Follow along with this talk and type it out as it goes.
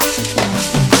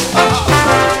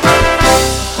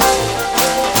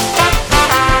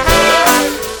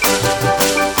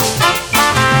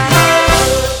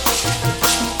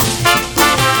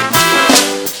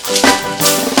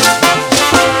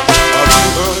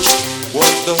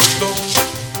the Lord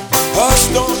has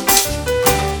done.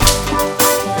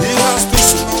 He has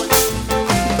destroyed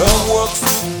the works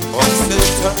of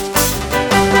Satan.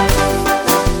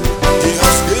 He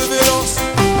has given us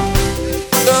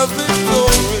the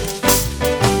victory.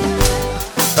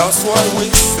 That's why we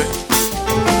sing,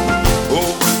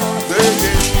 oh,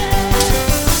 baby.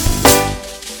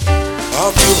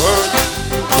 Have you heard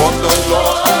what the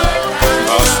Lord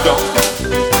has done?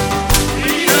 He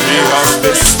has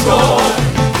destroyed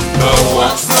the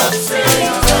works of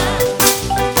Satan.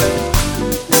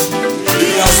 He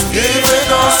has given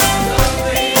us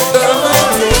the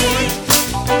victory.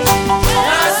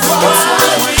 That's why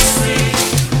we sing.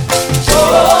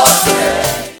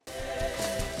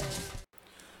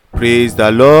 Praise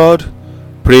the Lord.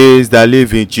 Praise the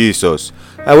living Jesus.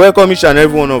 I welcome each and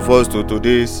every one of us to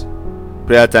today's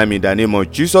prayer time in the name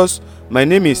of Jesus. My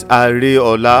name is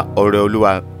Areola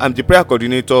Oreoluwa. I'm the prayer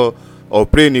coordinator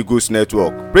of Praying Eagles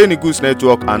Network. Praying Eagles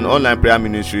Network, an online prayer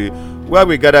ministry where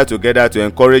we gather together to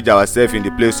encourage ourselves in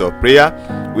the place of prayer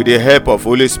with the help of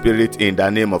Holy Spirit in the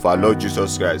name of our Lord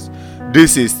Jesus Christ.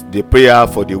 This is the prayer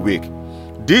for the week.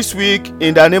 This week,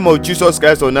 in the name of Jesus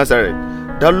Christ of Nazareth,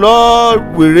 the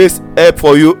Lord will raise help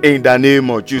for you in the name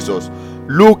of Jesus.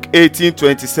 Luke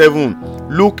 18:27.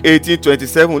 Luke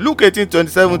 18:27. Luke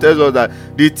 18:27 tells us that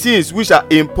the things which are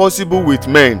impossible with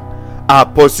men are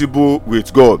possible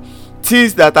with God.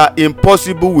 Things that are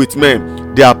impossible with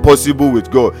men, they are possible with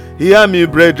God. Hear me,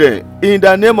 brethren, in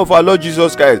the name of our Lord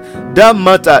Jesus Christ, that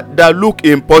matter that look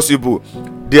impossible,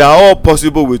 they are all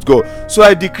possible with God. So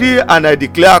I decree and I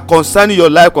declare concerning your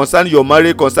life, concerning your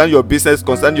marriage, concerning your business,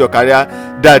 concerning your career,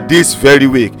 that this very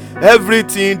week,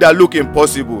 everything that look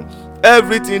impossible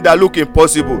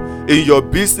in your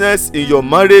business, in your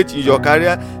marriage, in your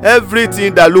career,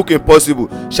 everything that look impossible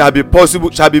shall be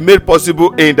made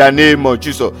possible in the name of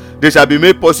Jesus. They shall be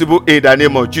made possible in the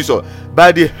name of Jesus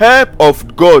by the help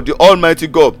of God, the Almighty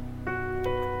God.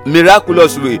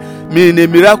 Miraculous way, in a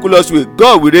miraculous way,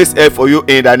 God will raise help for you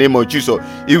in the name of Jesus.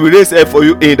 He will raise help for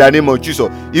you in the name of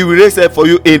Jesus. He will raise help for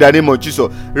you in the name of Jesus.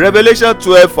 Revelation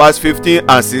 12 verse 15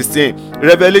 and 16.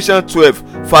 Revelation 12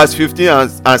 verse 15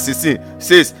 and 16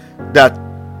 says that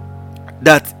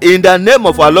in the name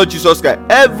of our Lord Jesus Christ,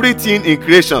 everything in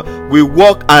creation will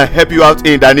work and help you out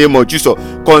in the name of Jesus.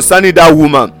 Concerning that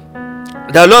woman,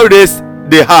 the Lord raised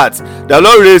the heart. The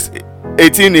Lord raised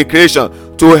 18 in creation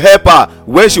to help her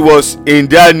when she was in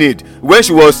their need, when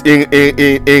she was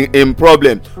in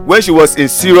problem, when she was in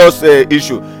serious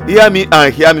issue. Hear me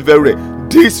and hear me very well.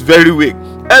 This very week,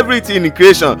 everything in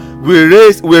creation will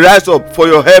rise up for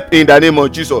your help in the name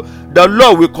of Jesus. The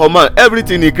Lord will command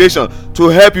everything in creation to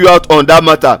help you out on that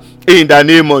matter in the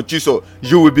name of Jesus.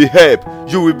 You will be helped.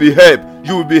 You will be helped.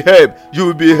 You will be helped. You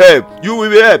will be helped. You will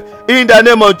be helped in the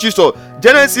name of Jesus.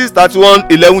 Genesis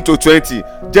 31:11-20.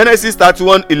 Genesis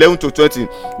 31:11-20.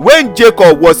 When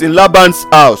Jacob was in Laban's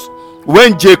house,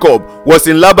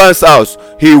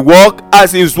 he walked.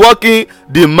 As he was walking,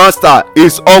 the master,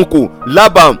 his uncle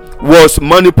Laban, was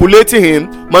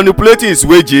manipulating his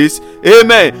wages.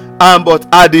 Amen. But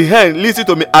at the end, listen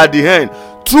to me, at the end,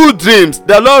 through dreams,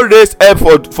 the Lord raised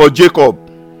help for Jacob.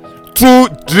 Through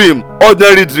dream,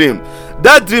 ordinary dream.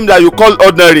 That dream that you call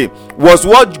ordinary was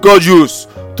what God used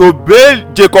to bail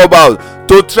Jacob out,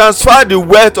 to transfer the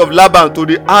wealth of Laban to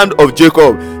the hand of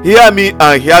Jacob. Hear me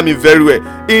and hear me very well.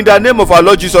 In the name of our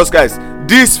Lord Jesus Christ,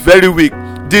 this very week,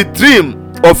 the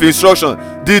dream of instruction,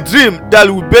 the dream that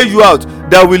will bail you out,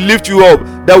 that will lift you up,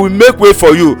 that will make way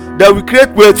for you, that will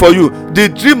create way for you, the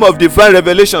dream of divine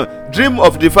revelation, dream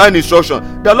of divine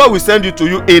instruction, the Lord will send it to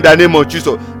you in the name of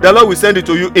Jesus. The Lord will send it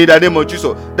to you in the name of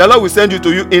Jesus. The Lord will send it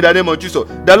to you in the name of Jesus.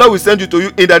 The Lord will send it to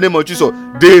you in the name of Jesus.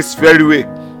 This very week,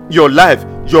 your life,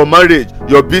 your marriage,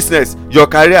 your business, your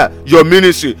career, your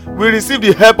ministry will receive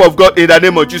the help of God in the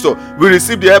name of Jesus. We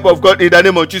receive the help of God in the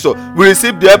name of Jesus. We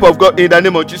receive the help of God in the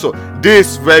name of Jesus.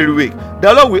 This very week,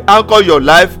 the Lord will anchor your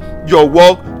life, your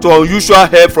work to unusual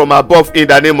help from above in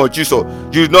the name of Jesus.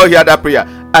 You did not hear that prayer.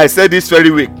 I said this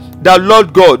very week, the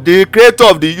Lord God, the creator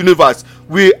of the universe,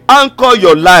 we anchor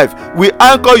your life, we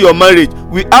anchor your marriage,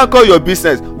 we anchor your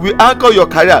business, we anchor your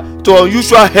career to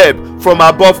unusual help from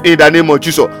above in the name of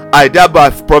Jesus. I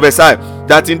thereby prophesy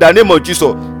that in the name of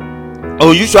Jesus,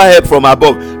 unusual help from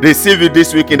above, receive it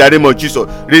this week in the name of Jesus.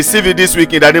 Receive it this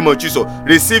week in the name of Jesus.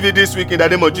 Receive it this week in the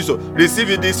name of Jesus.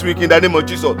 Receive it this week in the name of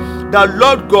Jesus. The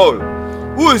Lord God,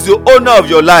 who is the owner of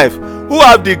your life, who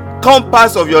have the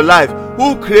compass of your life,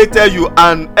 who created you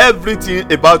and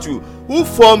everything about you, who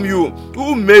formed you,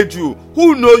 who made you,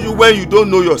 who know you when you don't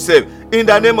know yourself, in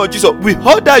the name of Jesus. We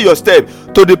order your step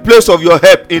to the place of your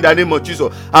help in the name of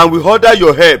Jesus, and we order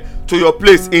your help to your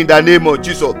place in the name of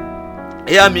Jesus.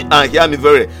 Hear me and hear me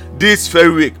very this very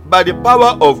week. By the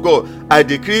power of God, I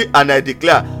decree and I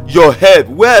declare your help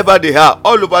wherever they are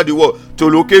all over the world to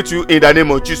locate you in the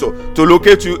name of Jesus. To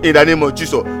locate you in the name of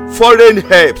Jesus. Foreign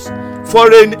helps,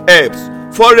 foreign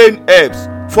helps, foreign helps,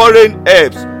 foreign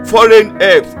helps, foreign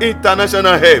helps,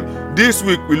 international help. This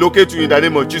week we locate you in the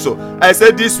name of Jesus. I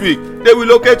said this week they will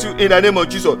locate you in the name of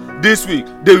Jesus. This week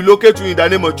they will locate you in the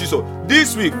name of Jesus.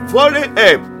 This week foreign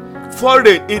help,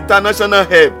 foreign international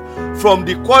help from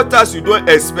the quarters you don't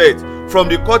expect, from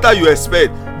the quarter you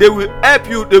expect, they will help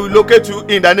you, they will locate you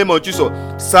in the name of Jesus.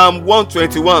 Psalm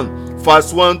 121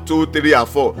 verse 1, 2, 3 and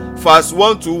 4, verse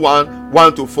 1 to 1,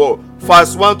 1 to 4,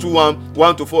 verse 1 to 1,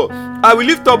 1 to 4. I will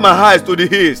lift up my eyes to the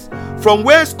hills. From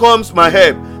whence comes my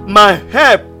help? My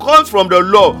help comes from the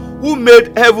Lord who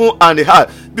made heaven and the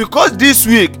earth. Because this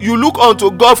week you look unto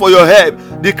God for your help,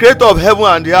 the creator of heaven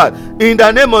and the earth, in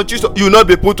the name of Jesus, you will not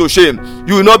be put to shame.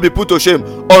 You will not be put to shame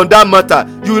on that matter.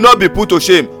 You will not be put to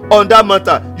shame on that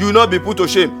matter. You will not be put to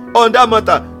shame on that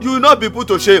matter. You will not be put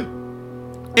to shame.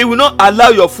 He will not allow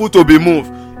your foot to be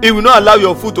moved. He will not allow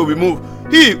your foot to be moved.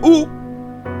 He who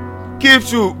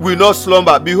keeps you will not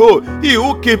slumber. Behold, he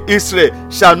who keep Israel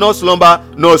shall not slumber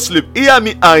nor sleep. Hear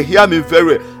me and hear me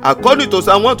very well. According to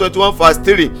Psalm 121 verse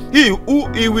 3,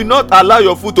 he will not allow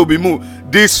your foot to be moved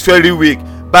this very week.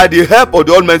 By the help of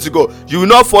the Almighty God, you will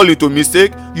not fall into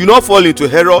mistake. You will not fall into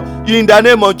error. In the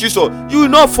name of Jesus, you will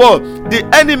not fall. The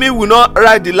enemy will not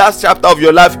write the last chapter of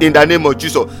your life in the name of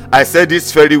Jesus. I said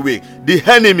this very week. The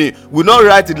enemy will not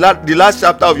write the last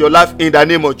chapter of your life in the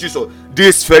name of Jesus.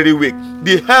 This very week,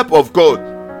 the help of God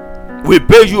will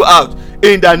bail you out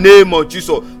in the name of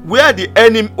Jesus. Whether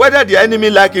the enemy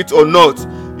like it or not,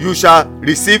 you shall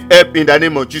receive help in the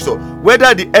name of Jesus.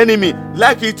 Whether the enemy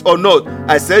like it or not,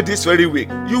 I said this very week,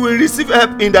 you will receive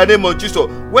help in the name of Jesus.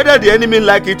 Whether the enemy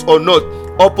like it or not,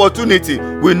 opportunity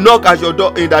will knock at your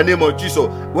door in the name of Jesus.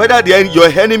 Whether your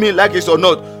enemy like it or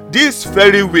not, this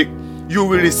very week you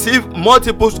will receive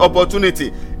multiple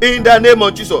opportunity in the name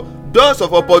of Jesus. Doors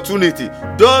of opportunity,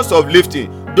 doors of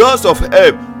lifting, doors of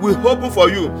help will open for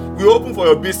you, will open for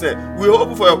your business, will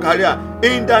open for your career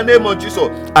in the name of Jesus.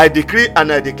 I decree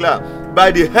and I declare,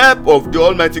 by the help of the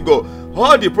Almighty God,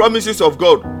 all the promises of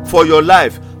God for your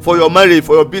life, for your marriage,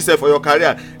 for your business, for your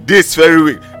career, this very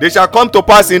week, they shall come to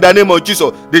pass in the name of Jesus.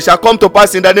 They shall come to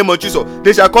pass in the name of Jesus.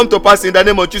 They shall come to pass in the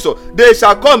name of Jesus. They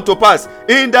shall come to pass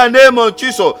in the name of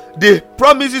Jesus. The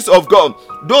promises of God,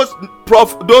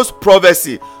 those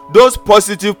prophecy, those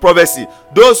positive prophecy,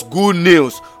 those good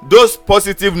news, those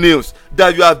positive news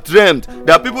that you have dreamed,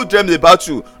 that people dreamed about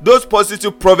you, those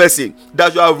positive prophecy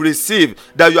that you have received,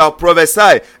 that you have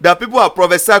prophesied, that people have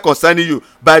prophesied concerning you,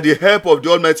 by the help of the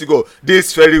Almighty God,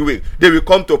 this very week, they will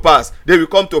come to pass. They will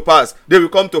come to pass. They will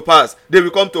come to pass. They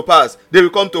will come to pass. They will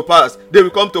come to pass. They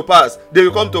will come to pass. They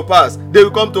will come to pass. They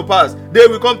will come to pass. They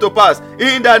will come to pass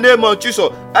in the name of Jesus.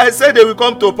 I said they will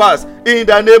come to pass in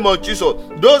the name of Jesus.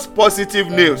 Those positive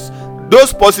news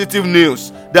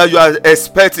that you are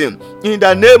expecting, in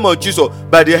the name of Jesus,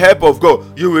 by the help of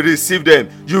God, you will receive them.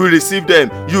 You will receive them.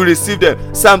 You will receive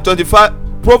them. Psalm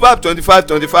 25, Proverbs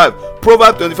 25:25.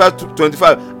 Proverbs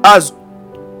 25:25. As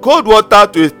cold water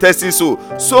to a thirsty soul,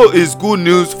 so is good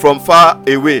news from far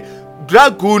away.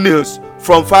 That good news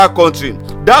from far country,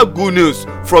 that good news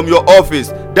from your office,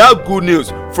 that good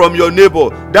news from your neighbor,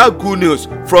 that good news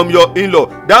from your in-law,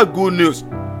 that good news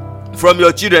from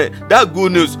your children, that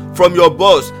good news from your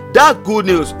boss, that good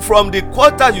news from the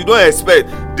quarter you don't expect,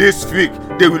 this week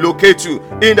they will locate you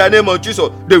in the name of Jesus.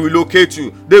 They will locate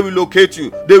you. They will locate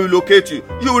you. They will locate you.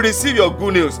 You will receive your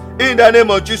good news in the name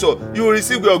of Jesus. You will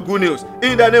receive your good news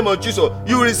in the name of Jesus.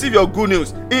 You will receive your good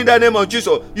news in the name of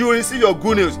Jesus. You will receive your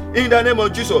good news in the name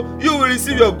of Jesus. You will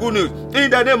receive your good news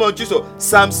in the name of Jesus.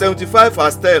 Psalm 75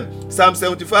 verse 10. Psalm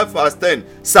 75 verse 10.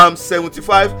 Psalm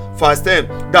 75 verse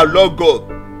 10. The Lord God,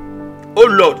 O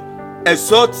Lord,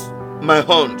 exalt my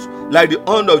horns like the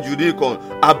horn of unicorn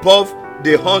above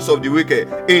the horns of the wicked.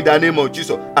 In the name of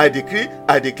Jesus, I decree,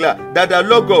 I declare that the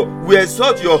Lord God will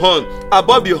exalt your horn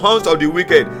above the horns of the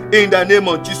wicked. In the name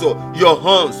of Jesus, your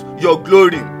horns, your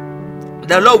glory,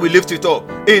 the Lord will lift it up.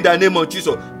 In the name of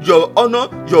Jesus, your honor,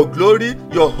 your glory,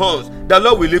 your horns, the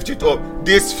Lord will lift it up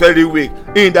this very week.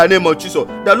 In the name of Jesus,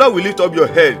 the Lord will lift up your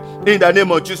head. In the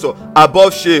name of Jesus,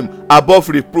 above shame, above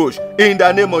reproach. In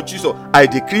the name of Jesus, I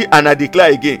decree and I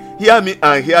declare again. Hear me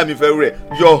and hear me very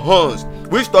well. Your horns,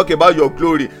 which talk about your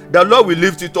glory, the Lord will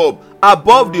lift it up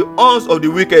above the horns of the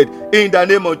wicked. In the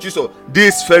name of Jesus,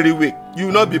 this very week, You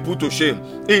will not be put to shame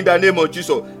in the name of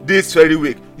Jesus. This very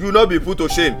week, you will not be put to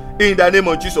shame in the name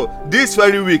of Jesus. This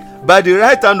very week, by the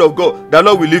right hand of God, the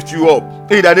Lord will lift you up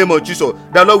in the name of Jesus.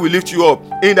 The Lord will lift you up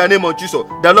in the name of Jesus.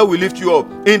 The Lord will lift you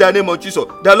up in the name of Jesus.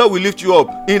 The Lord will lift you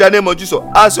up in the name of Jesus.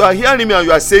 As you are hearing me and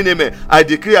you are saying amen, I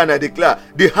decree and I declare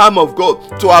the arm of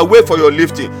God to await for your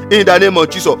lifting in the name of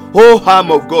Jesus. Oh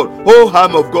arm of God, oh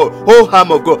arm of God, oh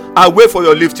arm of God, await for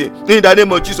your lifting in the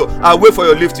name of Jesus. Await for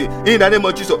your lifting in the name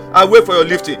of Jesus. Await for your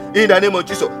lifting in the name of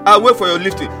Jesus. Await for your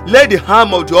lifting. Let the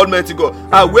arm of the Almighty God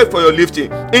await for your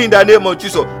lifting in the name of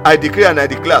Jesus. I decree and I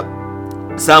declare.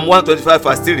 Psalm 125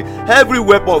 verse 3. Every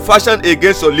weapon fashioned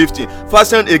against your lifting,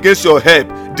 fashioned against your help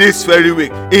this very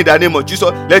week, in the name of Jesus,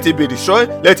 let it be destroyed,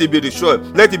 let it be destroyed,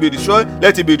 let it be destroyed,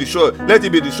 let it be destroyed, let it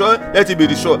be destroyed, let it be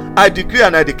destroyed. I decree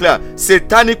and I declare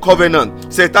satanic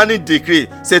covenant, satanic decree,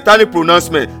 satanic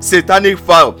pronouncement, satanic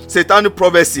vow, satanic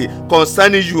prophecy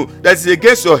concerning you that is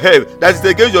against your help, that is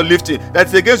against your lifting, that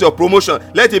is against your promotion,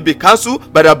 let it be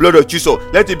cancelled by the blood of Jesus.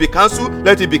 Let it be cancelled,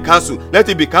 let it be cancelled, let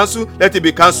it be cancelled, let it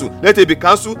be cancelled, let it be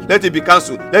cancelled, let it be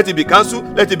cancelled, let it be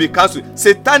cancelled, let it be cancelled.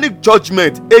 Satanic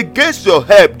judgment against your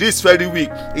help this very week,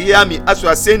 hear me as you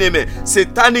are saying amen.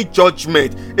 Satanic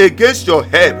judgment against your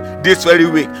help this very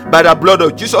week, by the blood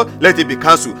of Jesus, let it be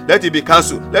cancelled, let it be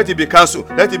cancelled, let it be cancelled,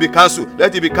 let it be cancelled,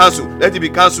 let it be cancelled, let it be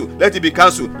cancelled, let it be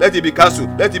cancelled, let it be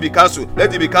cancelled, let it be cancelled,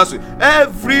 let it be cancelled.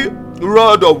 Every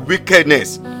rod of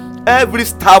wickedness, every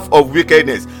staff of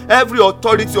wickedness, every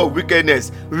authority of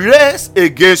wickedness raised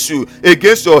against you,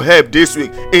 against your help this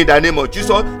week, in the name of Jesus,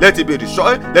 let it be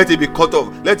destroyed, let it be cut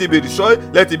off, let it be destroyed,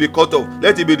 let it be cut off,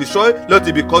 let it be destroyed, let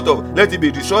it be cut off, let it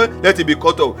be destroyed, let it be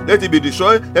cut off, let it be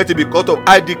destroyed, let it be cut off.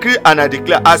 I decree and I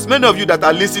declare, as many of you that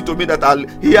are listening to me, that are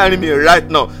hearing me right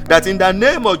now, that in the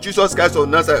name of Jesus Christ of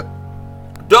Nazareth,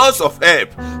 doors of help,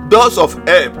 doors of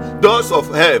help, doors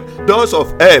of help, doors of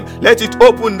help, let it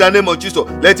open in the name of Jesus.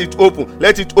 Let it open,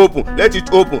 let it open, let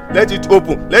it open, let it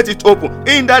open, let it open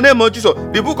in the name of Jesus.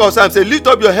 The book of Psalms says, lift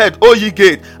up your head, O ye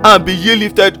gate, and be ye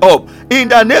lifted up in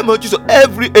the name of Jesus.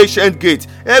 Every ancient gate,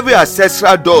 every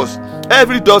ancestral doors,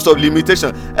 every doors of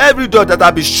limitation, every door that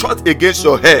have been shut against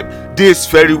your help this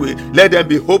very way, let them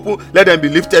be open, let them be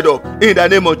lifted up in the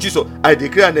name of Jesus. I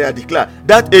declare and I declare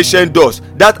that ancient doors,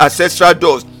 that ancestral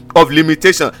doors of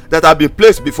limitation that have been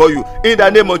placed before you, in the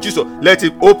name of Jesus, let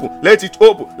it open, let it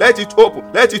open, let it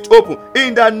open, let it open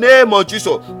in the name of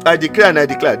Jesus. I declare and I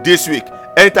declare this week,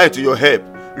 enter into your help,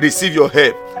 receive your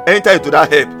help, enter into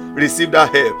that help, receive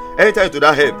that help, enter into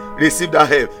that help, receive that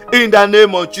help in the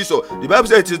name of Jesus. The Bible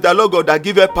says it is the Lord God that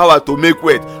giveth power to make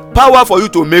wealth, power for you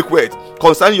to make wealth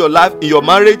concerning your life, in your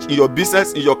marriage, in your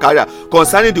business, in your career,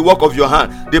 concerning the work of your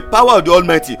hand, the power of the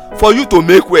Almighty for you to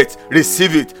make wealth.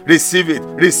 Receive it, receive it,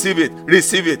 receive it,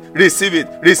 receive it, receive it,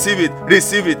 receive it,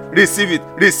 receive it, receive it,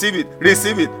 receive it,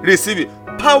 receive it, receive it.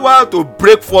 Power to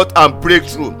break forth and break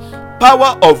through.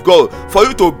 Power of God for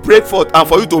you to break forth and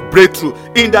for you to break through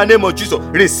in the name of Jesus.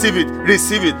 Receive it,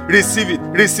 receive it, receive it,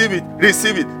 receive it,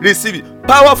 receive it, receive it.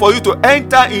 Power for you to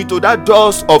enter into that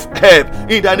doors of help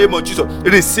in the name of Jesus.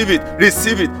 Receive it,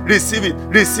 receive it, receive it,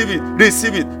 receive it,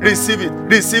 receive it, receive it,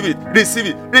 receive it, receive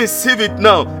it, receive it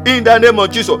now in the name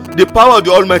of Jesus. The power of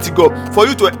the Almighty God for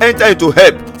you to enter into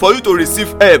help, for you to receive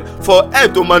help, for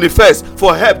help to manifest,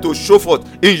 for help to show forth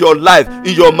in your life,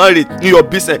 in your marriage, in your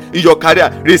business, in your career.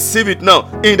 Receive it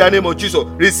now in the name of Jesus.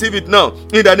 Receive it now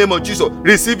in the name of Jesus.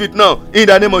 Receive it now in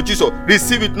the name of Jesus.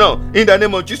 Receive it now in the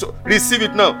name of Jesus. Receive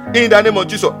it now in the name of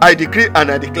Jesus. I decree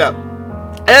and I declare,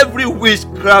 every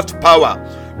witchcraft power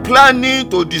planning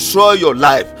to destroy your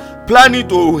life, planning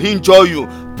to injure you,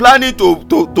 planning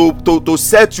to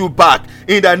set you back,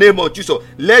 in the name of Jesus,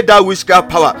 let that witchcraft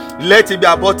power, let it be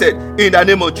aborted in the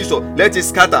name of Jesus. Let it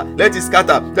scatter, let it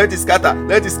scatter, let it scatter,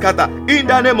 let it scatter in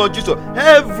the name of Jesus.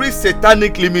 Every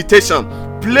satanic limitation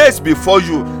placed before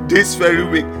you this very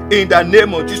week, in the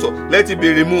name of Jesus, let it be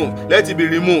removed, let it be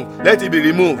removed, let it be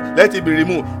removed, let it be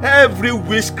removed. Every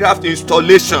witchcraft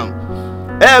installation,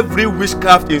 every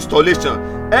witchcraft installation,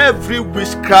 every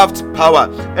witchcraft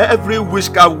power, every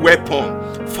witchcraft weapon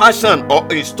fashion or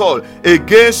install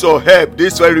against your help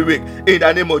this very week, in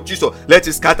the name of Jesus, let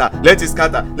it scatter, let it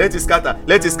scatter, let it scatter,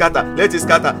 let it scatter, let it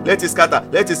scatter, let it scatter,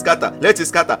 let it scatter, let it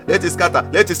scatter, let it scatter,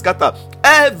 let it scatter.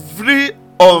 Every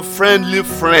unfriendly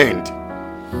friend,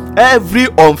 every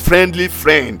unfriendly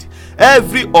friend,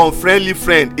 every unfriendly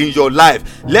friend in your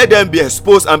life, let them be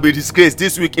exposed and be disgraced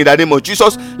this week in the name of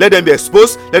Jesus. Let them be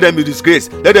exposed, let them be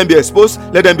disgraced, let them be exposed,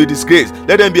 let them be disgraced,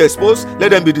 let them be exposed, let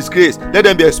them be disgraced, let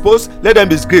them be exposed, let them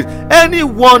be disgraced.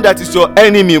 Anyone that is your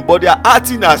enemy but they are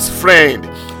acting as friend,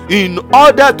 in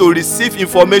order to receive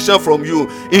information from you,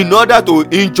 in order to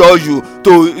injure you,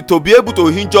 to be able to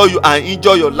injure you and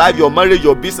injure your life, your marriage,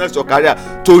 your business, your career.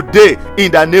 Today,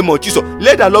 in the name of Jesus,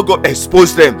 let the Lord God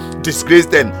expose them, disgrace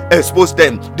them, expose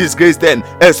them, disgrace them,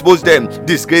 expose them,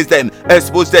 disgrace them,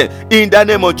 expose them. In the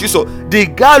name of Jesus, the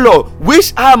gallows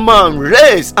which Haman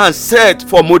raised and set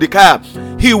for Mordecai,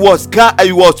 he was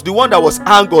the one that was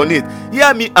hung on it.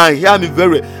 Hear me and hear me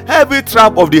very. Every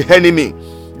trap of the enemy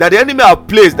that the enemy have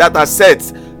placed, that are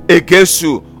set against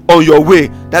you on your way,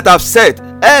 that have set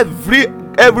every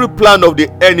plan of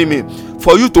the enemy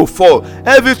for you to fall,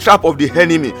 every trap of the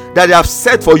enemy that they have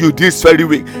set for you this very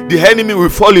week, the enemy will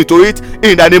fall into it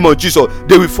in the name of Jesus.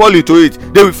 They will fall into it.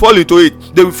 They will fall into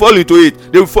it. They will fall into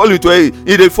it. They will fall into it.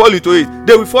 If they fall into it,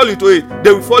 they will fall into it.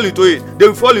 They will fall into it. They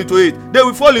will fall into it. They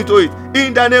will fall into it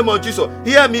in the name of Jesus.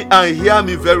 Hear me and hear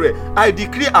me very. I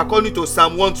decree according to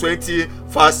Psalm 120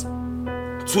 verse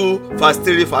 2, verse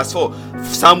 3, verse 4.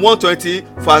 Psalm 120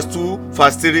 verse 2,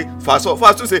 verse 3, verse 4.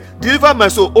 Verse 2 say, deliver my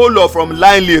soul, O Lord, from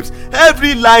lying lips.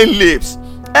 Every lying lips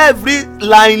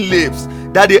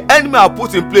that the enemy have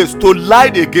put in place to lie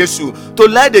against you, to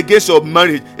lie against your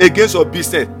marriage, against your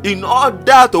business, in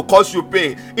order to cause you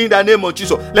pain. In the name of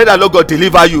Jesus, let the Lord God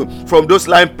deliver you from those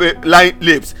lying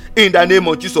lips. In the name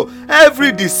of Jesus,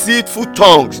 every deceitful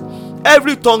tongues,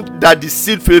 every tongue that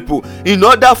deceive people in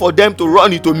order for them to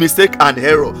run into mistake and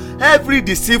error, every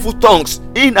deceitful tongues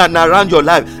in and around your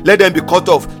life, let them be cut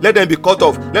off. Let them be cut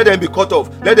off. Let them be cut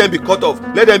off. Let them be cut off.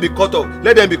 Let them be cut off.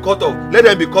 Let them be cut off. Let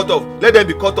them be cut off. Let them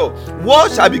be cut off.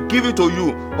 What shall be given to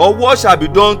you, or what shall be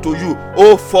done to you,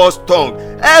 O false tongue?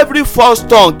 Every false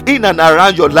tongue in and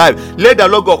around your life, let the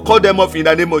Lord God cut them off in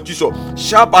the name of Jesus.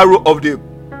 Sharp arrow of the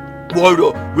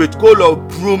warrior with coal of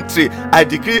broom tree, I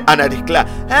decree and I declare,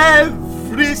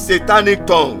 every satanic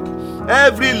tongue,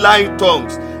 every lying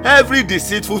tongues, every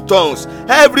deceitful tongues,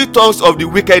 every tongues of the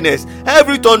wickedness,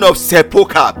 every tongue of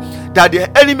sepulchre that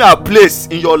the enemy have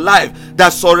placed in your life,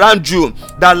 that surround you,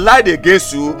 that lied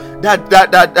against you,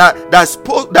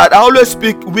 that always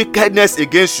speak wickedness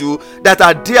against you, that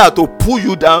are there to pull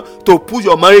you down, to pull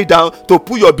your marriage down, to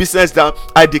pull your business down.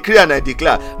 I decree and I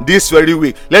declare this very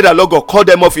week, let the Lord God call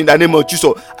them off in the name of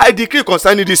Jesus. I decree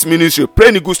concerning this ministry,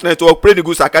 Praying the Goods Network, Praying the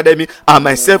Goods Academy, and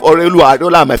myself, Orelu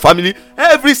Adola, and my family,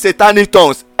 every satanic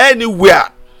tongues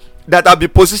anywhere that have been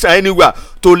positioned anywhere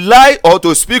to lie or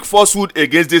to speak falsehood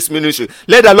against this ministry,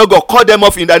 let the Lord God cut them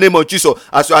off in the name of Jesus.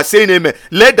 As you are saying amen,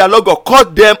 let the Lord God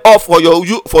cut them off for your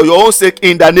own sake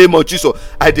in the name of Jesus.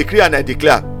 I decree and I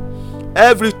declare,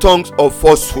 every tongues of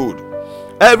falsehood,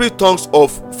 every tongues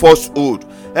of falsehood,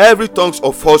 every tongues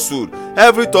of falsehood,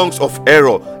 every tongues of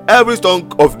error, every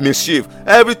tongue of mischief,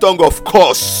 every tongue of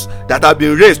curse that have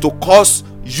been raised to cause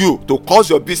you, to cause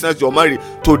your business, your marriage,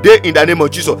 today in the name of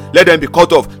Jesus, let them be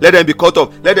cut off. Let them be cut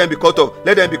off. Let them be cut off.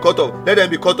 Let them be cut off. Let them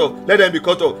be cut off. Let them be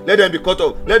cut off. Let them be cut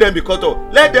off. Let them be cut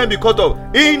off. Let them be cut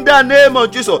off in the name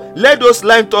of Jesus. Let those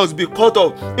lying tongues be cut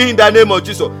off in the name of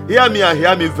Jesus. Hear me and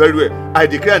hear me very well. I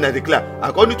declare and I declare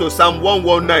according to Psalm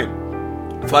 119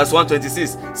 verse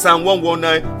 126, Psalm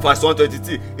 119 verse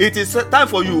 123, it is time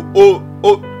for you,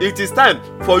 it is time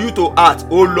for you to act,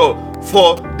 O Lord,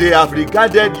 for they have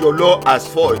regarded your law as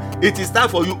void. It is time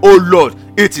for you, O Lord.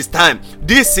 It is time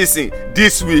this season,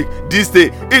 this week, this day.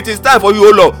 It is time for you,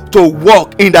 O Lord, to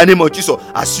walk in the name of Jesus.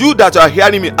 As you that are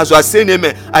hearing me, as you are saying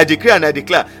amen, I declare and I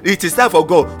declare, it is time for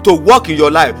God to walk in your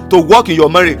life, to walk in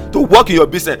your marriage, to walk in your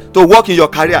business, to walk in your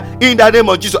career. In the name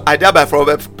of Jesus, I thereby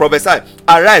prophesy,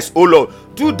 arise, O Lord.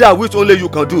 Do that which only you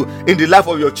can do in the life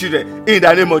of your children in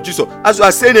the name of Jesus. As you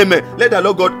are saying amen, let the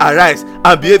Lord God arise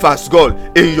and behave as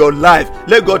God in your life.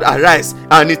 Let God arise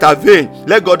and intervene.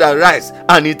 Let God arise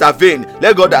and intervene.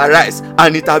 Let God arise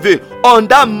and intervene on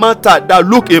that matter that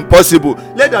look impossible.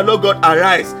 Let the Lord God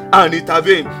arise and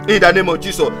intervene in the name of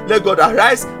Jesus. Let God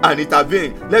arise and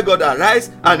intervene. Let God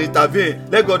arise and intervene.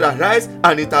 Let God arise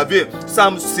and intervene.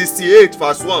 Psalm 68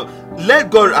 verse 1. Let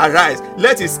God arise.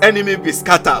 Let his enemy be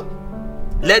scattered.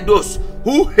 Let those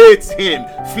who hate him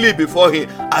flee before him.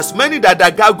 As many that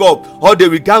gang up, or they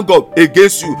will gang up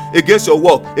against you, against your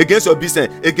work, against your business,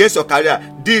 against your career,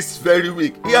 this very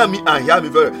week, hear me and hear me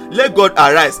very well. Let God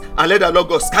arise and let the Lord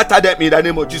God scatter them in the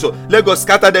name of Jesus. Let God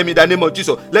scatter them in the name of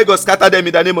Jesus. Let God scatter them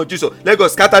in the name of Jesus. Let God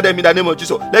scatter them in the name of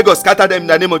Jesus. Let God scatter them in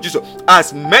the name of Jesus.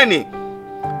 As many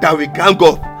that will gang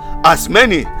up, as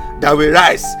many that will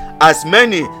rise, as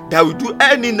many that will do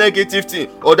any negative thing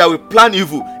or that will plan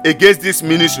evil against this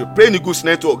ministry, Praying the Goods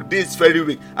Network, this very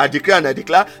week, I declare and I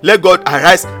declare, let God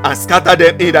arise and scatter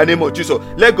them in the name of Jesus.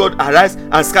 Let God arise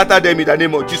and scatter them in the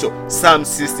name of Jesus. Psalm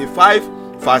 65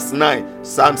 verse 9.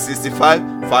 Psalm 65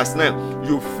 verse 9.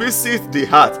 You visit the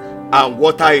heart and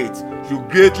water it, you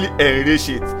greatly enrich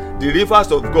it. The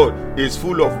rivers of God is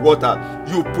full of water.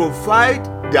 You provide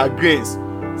their grains,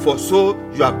 for so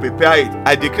you have prepared it.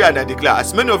 I declare and I declare,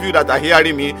 as many of you that are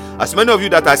hearing me, as many of you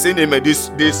that are saying amen this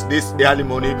early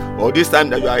morning or this time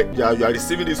that you are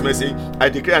receiving this message, I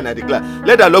declare and I declare,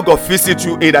 let the Lord God visit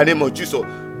you in the name of Jesus.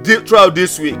 Throughout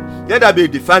this week, let there be a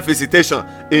divine visitation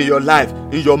in your life,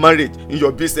 in your marriage, in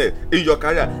your business, in your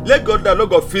career. Let the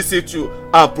Lord God visit you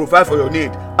and provide for your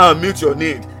need and meet your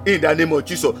need in the name of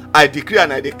Jesus. I decree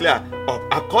and I declare,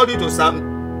 according to Psalm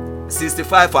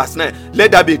 65 verse 9,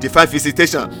 let there be a divine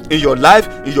visitation in your life,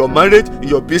 in your marriage, in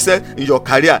your business, in your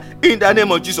career, in the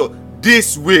name of Jesus.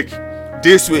 This week,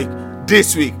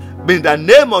 in the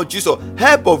name of Jesus,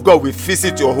 help of God will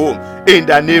visit your home in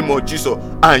the name of Jesus,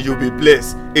 and you'll be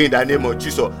blessed in the name of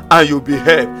Jesus, and you'll be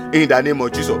helped in the name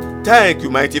of Jesus. Thank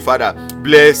you, mighty Father.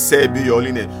 Blessed be your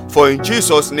name. For in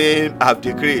Jesus' name I have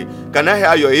decreed. Can I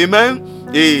hear your amen?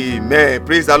 Amen.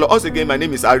 Praise the Lord. Once again, my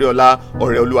name is Ariola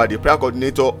Oreoluwa, the prayer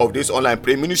coordinator of this online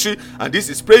prayer ministry, and this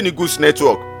is Praying Eagles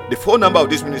Network. The phone number of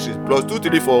this ministry is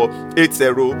 +234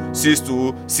 80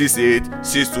 62 68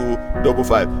 62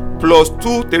 55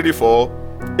 +234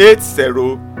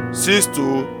 80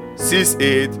 62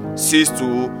 68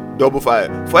 62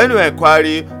 55. For any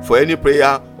inquiry, for any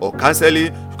prayer or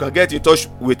counseling, you can get in touch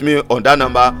with me on that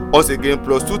number. Once again,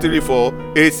 +234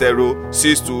 80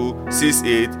 62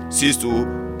 68 62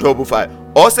 55.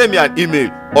 Or send me an email,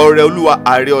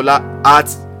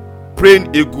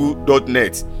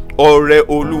 oreoluwareola@prayingeagle.net.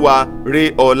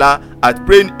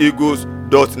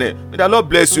 oreoluwareola@prayingeagles.net. May the Lord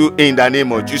bless you in the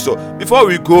name of Jesus. Before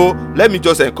we go, let me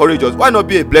just encourage us. Why not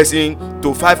be a blessing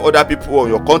to 5 other people on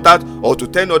your contact, or to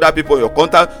 10 other people on your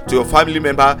contact, to your family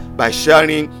member, by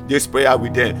sharing this prayer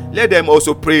with them? Let them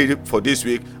also pray for this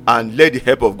week, and let the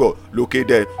help of God locate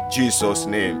them. Jesus'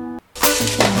 name.